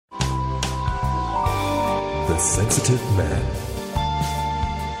The Sensitive Man.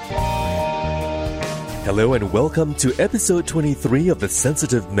 Hello and welcome to episode 23 of the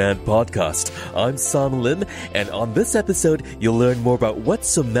Sensitive Man podcast. I'm Simon Lim, and on this episode, you'll learn more about what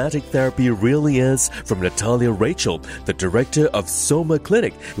somatic therapy really is from Natalia Rachel, the director of Soma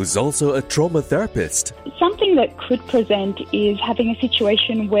Clinic, who's also a trauma therapist. Something that could present is having a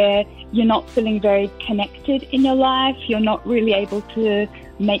situation where you're not feeling very connected in your life, you're not really able to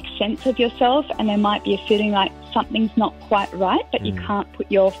make sense of yourself, and there might be a feeling like something's not quite right, but you can't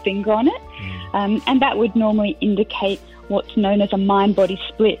put your finger on it. And that would normally indicate what's known as a mind-body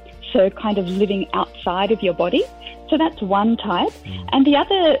split, so kind of living outside of your body. So that's one type. And the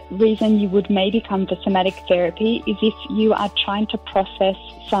other reason you would maybe come for somatic therapy is if you are trying to process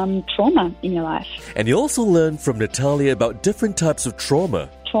some trauma in your life. And you also learn from Natalia about different types of trauma.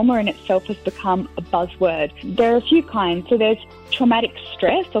 Trauma in itself has become a buzzword. There are a few kinds. So there's traumatic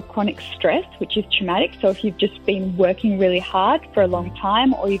stress or chronic stress, which is traumatic. So if you've just been working really hard for a long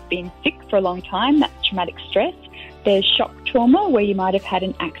time or you've been sick for a long time, that's traumatic stress. There's shock trauma, where you might have had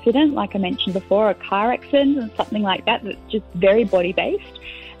an accident, like I mentioned before, a car accident and something like that, that's just very body-based.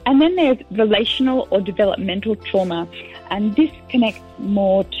 And then there's relational or developmental trauma, and this connects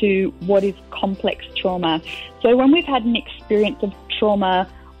more to what is complex trauma. So when we've had an experience of trauma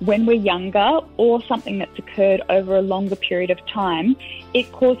when we're younger or something that's occurred over a longer period of time,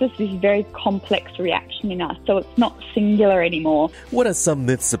 it causes this very complex reaction in us. So it's not singular anymore. What are some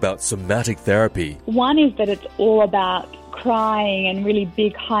myths about somatic therapy? One is that it's all about crying and really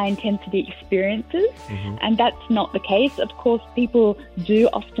big, high-intensity experiences, and that's not the case. Of course, people do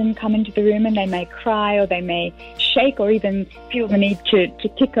often come into the room and they may cry or they may shake or even feel the need to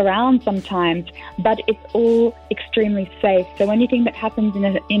kick around sometimes, but it's all extremely safe. So anything that happens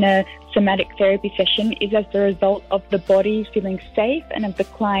in a somatic therapy session is as the result of the body feeling safe and of the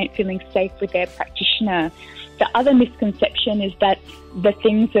client feeling safe with their practitioner. The other misconception is that the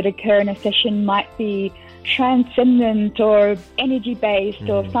things that occur in a session might be transcendent or energy-based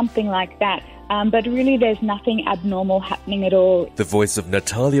or something like that. But really there's nothing abnormal happening at all. The voice of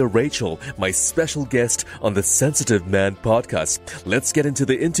Natalia Rachel, my special guest on the Sensitive Man podcast. Let's get into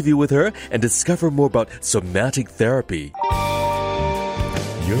the interview with her and discover more about somatic therapy.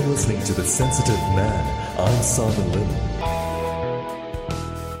 You're listening to The Sensitive Man. I'm Simon Lim.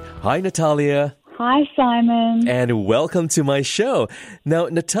 Hi, Natalia. Hi, Simon. And welcome to my show. Now,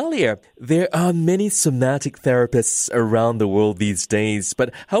 Natalia, there are many somatic therapists around the world these days,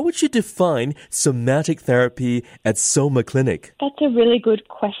 but how would you define somatic therapy at Soma Clinic? That's a really good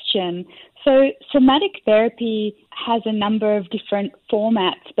question. So somatic therapy has a number of different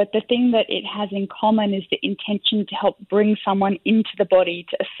formats, but the thing that it has in common is the intention to help bring someone into the body,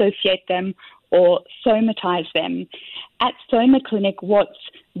 to associate them or somatize them. At Soma Clinic, what's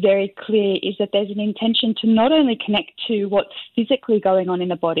very clear is that there's an intention to not only connect to what's physically going on in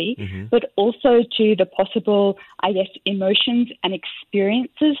the body, but also to the possible, emotions and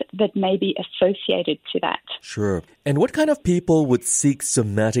experiences that may be associated to that. Sure. And what kind of people would seek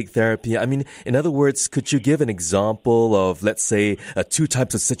somatic therapy? I mean, in other words, could you give an example of, let's say, two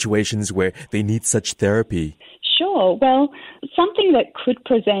types of situations where they need such therapy? Sure. Well, something that could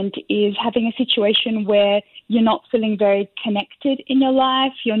present is having a situation where you're not feeling very connected in your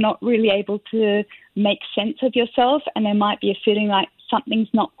life, you're not really able to make sense of yourself, and there might be a feeling like something's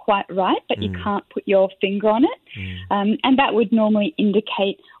not quite right, but you can't put your finger on it. And that would normally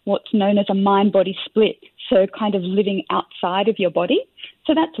indicate what's known as a mind-body split, so kind of living outside of your body.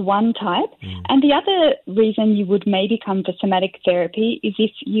 So that's one type. And the other reason you would maybe come for somatic therapy is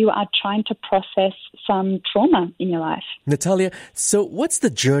if you are trying to process some trauma in your life. Natalia, so what's the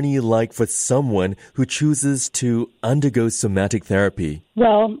journey like for someone who chooses to undergo somatic therapy?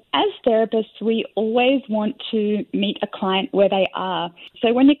 Well, as therapists, we always want to meet a client where they are.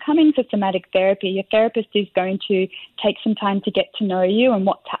 So when you come in for somatic therapy, your therapist is going to take some time to get to know you and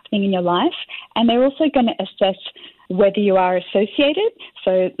what's happening in your life. And they're also going to assess whether you are associated,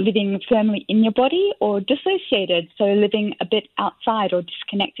 so living firmly in your body, or dissociated, so living a bit outside or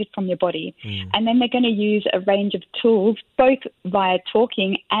disconnected from your body. And then they're going to use a range of tools, both via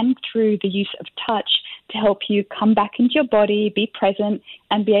talking and through the use of touch, to help you come back into your body, be present,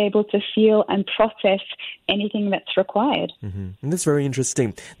 and be able to feel and process anything that's required. And that's very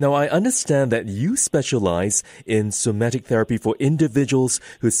interesting. Now, I understand that you specialize in somatic therapy for individuals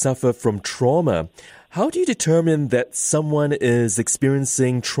who suffer from trauma. How do you determine that someone is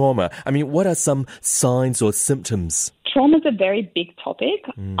experiencing trauma? I mean, what are some signs or symptoms? Trauma is a very big topic.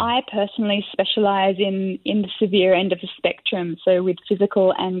 I personally specialize in the severe end of the spectrum, so with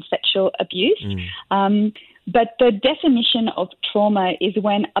physical and sexual abuse. But the definition of trauma is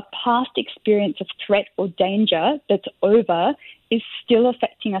when a past experience of threat or danger that's over is still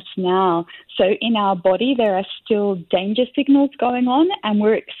affecting us now. So in our body, there are still danger signals going on, and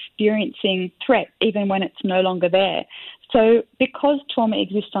we're experiencing threat even when it's no longer there. So because trauma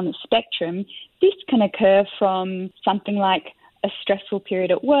exists on the spectrum, this can occur from something like a stressful period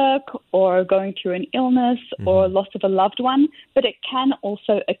at work or going through an illness or loss of a loved one, but it can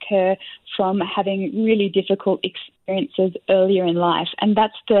also occur from having really difficult experiences earlier in life. And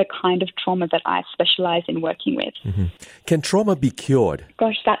that's the kind of trauma that I specialize in working with. Can trauma be cured?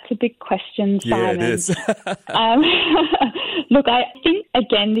 Gosh, that's a big question, Simon. Yeah, it is. Look, I think,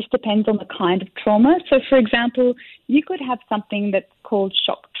 again, this depends on the kind of trauma. So, for example, you could have something that's called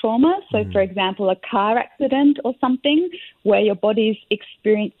shock trauma. So, for example, a car accident or something where your body's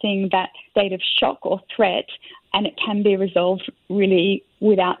experiencing that state of shock or threat, and it can be resolved really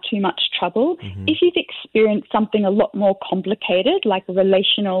without too much trouble. If you've experienced something a lot more complicated, like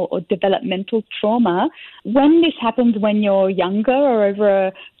relational or developmental trauma, when this happens when you're younger or over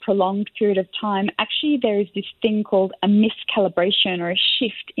a prolonged period of time, actually there is this thing called a miscalibration or a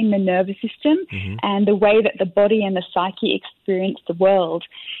shift in the nervous system and the way that the body and the psyche experience the world.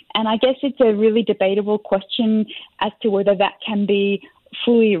 And I guess it's a really debatable question as to whether that can be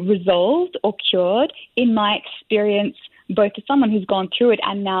fully resolved or cured. In my experience, both as someone who's gone through it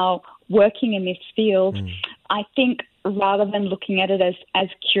and now working in this field, I think rather than looking at it as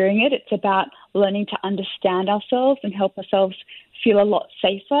curing it, it's about learning to understand ourselves and help ourselves feel a lot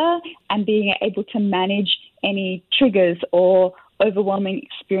safer and being able to manage any triggers or overwhelming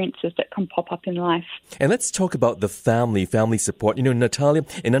experiences that can pop up in life. And let's talk about the family support. Natalia,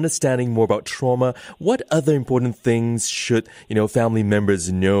 in understanding more about trauma, what other important things should, family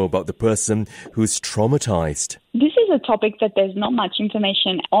members know about the person who's traumatized? This is a topic that there's not much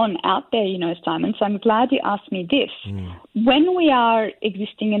information on out there, Simon, so I'm glad you asked me this. When we are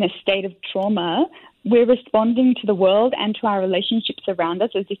existing in a state of trauma, we're responding to the world and to our relationships around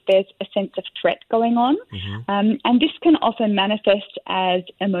us as if there's a sense of threat going on. And this can often manifest as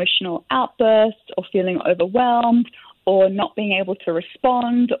emotional outbursts or feeling overwhelmed or not being able to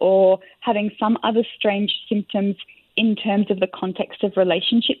respond or having some other strange symptoms in terms of the context of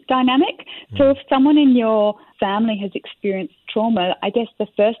relationship dynamic. So if someone in your family has experienced trauma, I guess the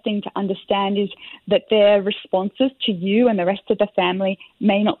first thing to understand is that their responses to you and the rest of the family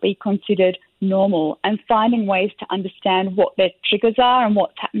may not be considered normal, and finding ways to understand what their triggers are and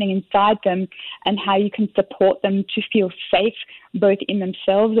what's happening inside them and how you can support them to feel safe both in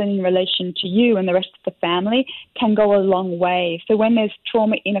themselves and in relation to you and the rest of the family can go a long way. So when there's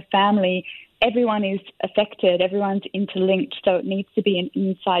trauma in a family, everyone is affected, everyone's interlinked, so it needs to be an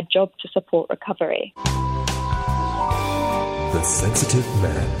inside job to support recovery. The Sensitive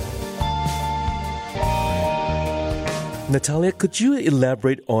Man. Natalia, could you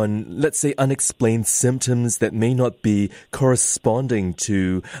elaborate on, let's say, unexplained symptoms that may not be corresponding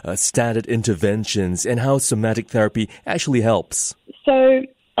to standard interventions and how somatic therapy actually helps? So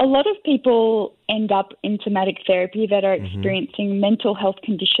a lot of people end up in somatic therapy that are experiencing mental health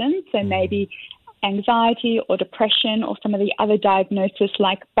conditions, so maybe anxiety or depression or some of the other diagnoses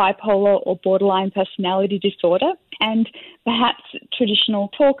like bipolar or borderline personality disorder. And perhaps traditional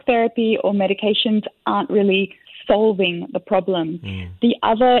talk therapy or medications aren't really solving the problem. The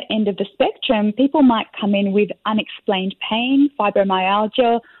other end of the spectrum, people might come in with unexplained pain,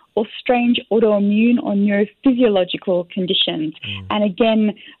 fibromyalgia, or strange autoimmune or neurophysiological conditions. And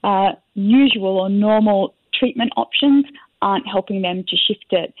again, usual or normal treatment options aren't helping them to shift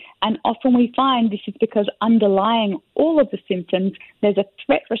it. And often we find this is because underlying all of the symptoms, there's a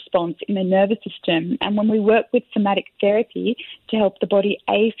threat response in the nervous system. And when we work with somatic therapy to help the body,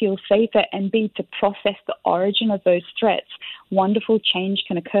 A, feel safer, and B, to process the origin of those threats, wonderful change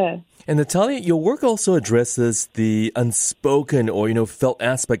can occur. And Natalia, your work also addresses the unspoken or, felt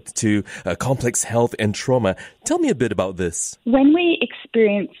aspect to complex health and trauma. Tell me a bit about this. When we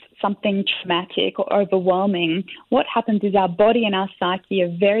experience something traumatic or overwhelming, what happens is our body and our psyche are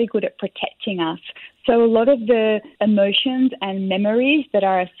very good at protecting us. So a lot of the emotions and memories that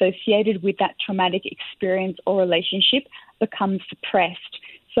are associated with that traumatic experience or relationship become suppressed.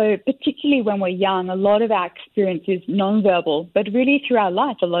 So particularly when we're young, a lot of our experience is nonverbal, but really through our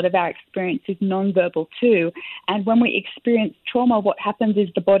life, a lot of our experience is nonverbal too. And when we experience trauma, what happens is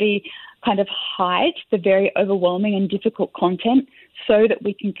the body kind of hides the very overwhelming and difficult content so that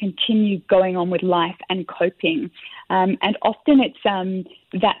we can continue going on with life and coping. And often it's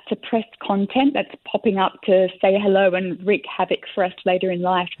that suppressed content that's popping up to say hello and wreak havoc for us later in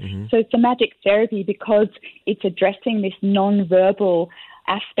life. So somatic therapy, because it's addressing this non-verbal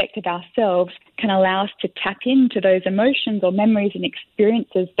aspect of ourselves can allow us to tap into those emotions or memories and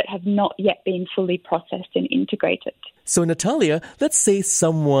experiences that have not yet been fully processed and integrated. So, Natalia, let's say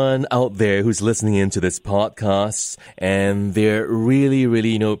someone out there who's listening into this podcast and they're really,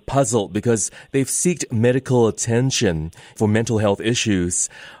 puzzled because they've sought medical attention for mental health issues,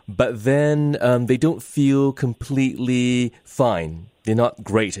 but then they don't feel completely fine. They're not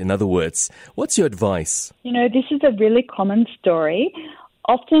great, in other words. What's your advice? This is a really common story.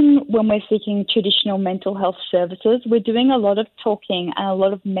 Often when we're seeking traditional mental health services, we're doing a lot of talking and a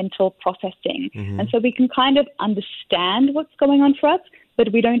lot of mental processing. Mm-hmm. And so we can kind of understand what's going on for us,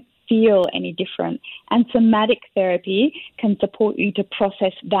 but we don't feel any different. And somatic therapy can support you to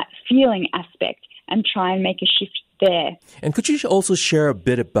process that feeling aspect and try and make a shift there. And could you also share a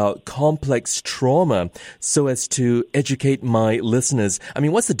bit about complex trauma so as to educate my listeners? I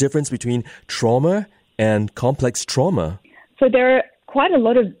mean, what's the difference between trauma and complex trauma? So there are quite a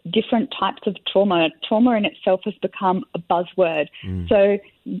lot of different types of trauma. Trauma in itself has become a buzzword. So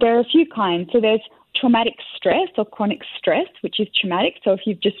there are a few kinds. So there's traumatic stress or chronic stress, which is traumatic. So if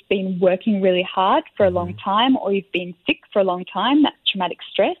you've just been working really hard for a long time or you've been sick for a long time, that's traumatic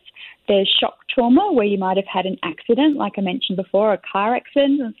stress. There's shock trauma, where you might have had an accident, like I mentioned before, a car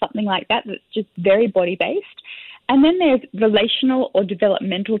accident and something like that, that's just very body-based. And then there's relational or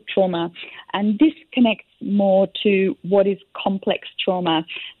developmental trauma, and this connects more to what is complex trauma.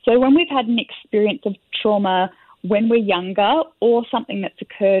 So when we've had an experience of trauma when we're younger or something that's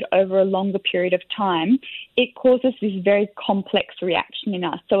occurred over a longer period of time, it causes this very complex reaction in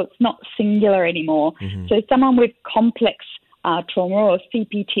us. So it's not singular anymore. Mm-hmm. So someone with complex trauma or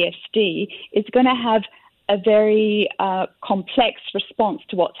CPTSD is going to have a very complex response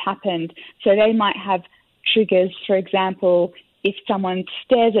to what's happened. So they might have triggers, for example, if someone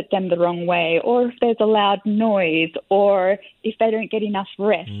stares at them the wrong way, or if there's a loud noise, or if they don't get enough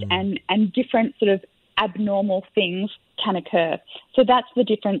rest, and different sort of abnormal things can occur. So that's the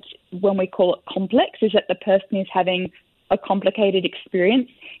difference when we call it complex, is that the person is having a complicated experience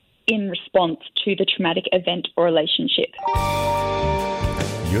in response to the traumatic event or relationship.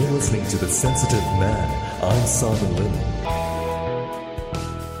 You're listening to The Sensitive Man. I'm Simon Lim.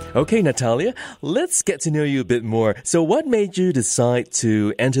 Okay, Natalia, let's get to know you a bit more. So what made you decide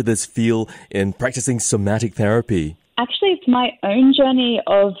to enter this field in practicing somatic therapy? Actually, it's my own journey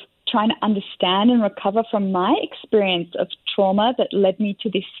of trying to understand and recover from my experience of trauma that led me to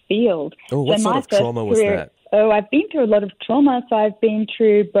this field. Oh, what sort of trauma was that? Oh, I've been through a lot of trauma. So I've been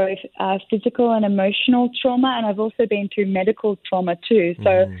through both physical and emotional trauma, and I've also been through medical trauma too.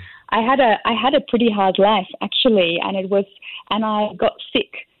 So I had a pretty hard life, actually, and I got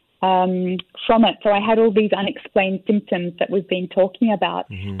sick from it. So I had all these unexplained symptoms that we've been talking about.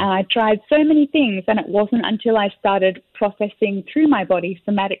 And I tried so many things, and it wasn't until I started processing through my body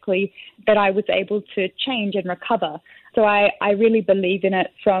somatically that I was able to change and recover. So I really believe in it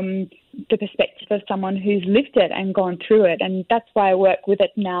from the perspective of someone who's lived it and gone through it. And that's why I work with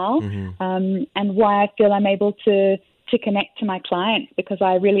it now, and why I feel I'm able to connect to my clients, because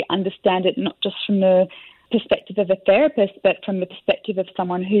I really understand it not just from the perspective of a therapist, but from the perspective of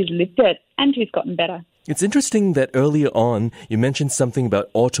someone who's lived it and who's gotten better. It's interesting that earlier on you mentioned something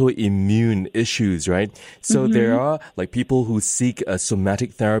about autoimmune issues, right? So there are people who seek a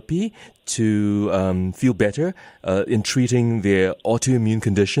somatic therapy to feel better in treating their autoimmune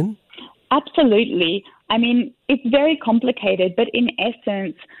condition. Absolutely. I mean, it's very complicated, but in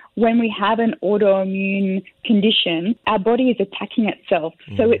essence, when we have an autoimmune condition, our body is attacking itself.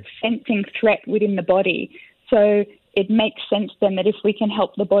 So it's sensing threat within the body. So it makes sense then that if we can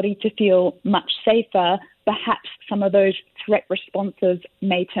help the body to feel much safer, perhaps some of those threat responses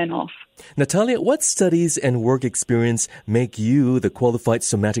may turn off. Natalia, what studies and work experience make you the qualified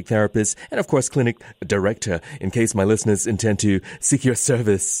somatic therapist and, of course, clinic director, in case my listeners intend to seek your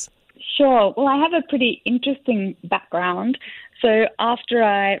service? Sure. Well, I have a pretty interesting background. So after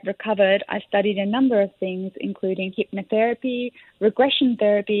I recovered, I studied a number of things, including hypnotherapy, regression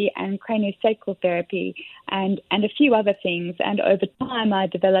therapy, and craniosacral therapy, and a few other things. And over time, I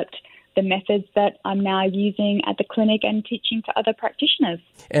developed the methods that I'm now using at the clinic and teaching to other practitioners.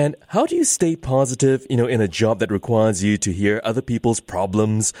 And how do you stay positive, in a job that requires you to hear other people's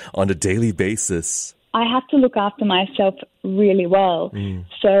problems on a daily basis? I have to look after myself really well.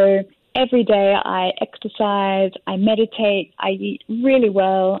 So every day I exercise, I meditate, I eat really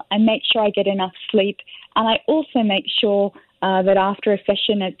well, I make sure I get enough sleep, and I also make sure that after a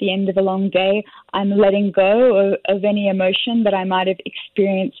session at the end of a long day, I'm letting go of any emotion that I might have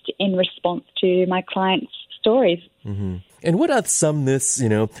experienced in response to my clients' stories. And what are some myths,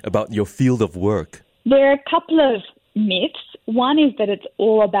 about your field of work? There are a couple of myths. one is that it's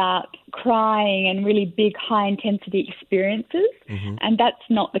all about crying and really big, high-intensity experiences, and that's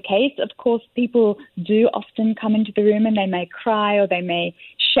not the case. Of course, people do often come into the room and they may cry or they may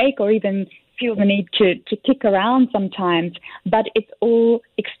shake or even feel the need to kick around sometimes, but it's all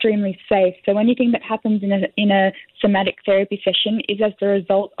extremely safe. So anything that happens in a somatic therapy session is as the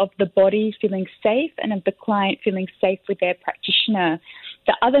result of the body feeling safe and of the client feeling safe with their practitioner.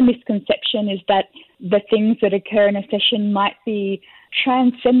 The other misconception is that the things that occur in a session might be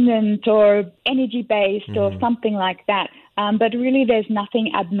transcendent or energy-based or something like that. But really there's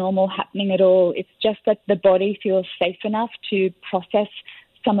nothing abnormal happening at all. It's just that the body feels safe enough to process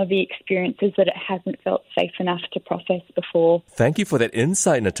some of the experiences that it hasn't felt safe enough to process before. Thank you for that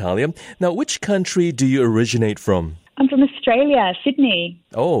insight, Natalia. Now, which country do you originate from? I'm from Australia, Sydney.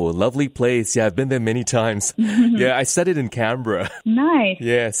 Oh, lovely place. Yeah, I've been there many times. Yeah, I studied in Canberra. Nice.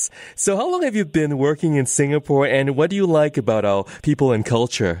 Yes. So how long have you been working in Singapore, and what do you like about our people and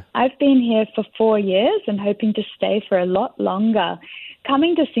culture? I've been here for 4 years and hoping to stay for a lot longer.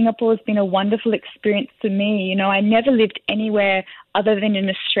 Coming to Singapore has been a wonderful experience for me. You know, I never lived anywhere other than in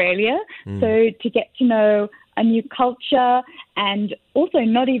Australia. So to get to know a new culture and also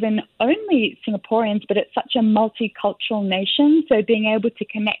not even only Singaporeans, but it's such a multicultural nation. So being able to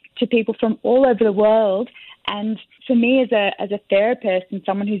connect to people from all over the world. And for me as a therapist and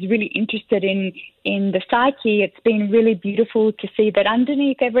someone who's really interested in the psyche, it's been really beautiful to see that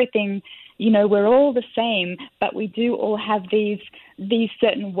underneath everything, you know, we're all the same, but we do all have these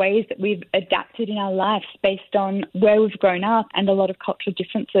certain ways that we've adapted in our lives based on where we've grown up and a lot of cultural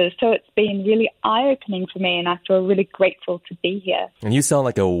differences. So it's been really eye-opening for me, and I feel really grateful to be here. And you sound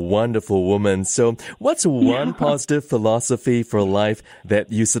like a wonderful woman. So what's one positive philosophy for life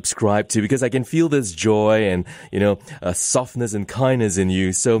that you subscribe to? Because I can feel this joy and, softness and kindness in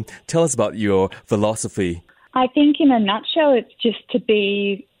you. So tell us about your philosophy. I think in a nutshell, it's just to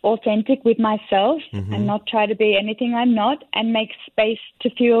be authentic with myself and not try to be anything I'm not, and make space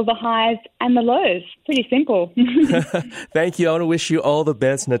to feel the highs and the lows. Pretty simple. Thank you. I want to wish you all the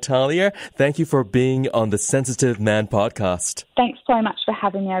best, Natalia. Thank you for being on the Sensitive Man podcast. Thanks so much for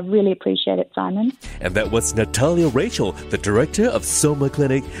having me. I really appreciate it, Simon. And that was Natalia Rachel, the director of Soma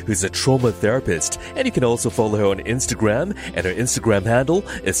Clinic, who's a trauma therapist. And you can also follow her on Instagram, and her Instagram handle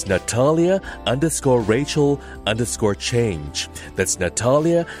is Natalia_Rachel_change. That's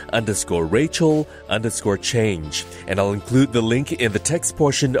Natalia_Rachel_change. And I'll include the link in the text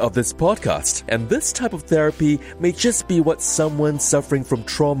portion of this podcast. And this type of therapy may just be what someone suffering from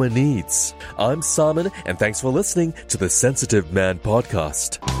trauma needs. I'm Simon, and thanks for listening to the Sensitive Man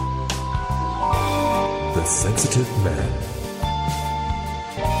podcast. The Sensitive Man.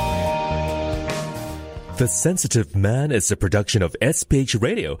 The Sensitive Man is a production of SPH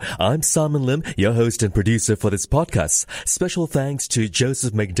Radio. I'm Simon Lim, your host and producer for this podcast. Special thanks to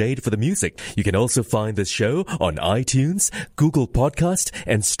Joseph McDade for the music. You can also find this show on iTunes, Google Podcast,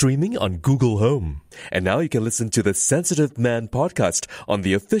 and streaming on Google Home. And now you can listen to the Sensitive Man podcast on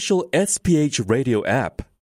the official SPH Radio app.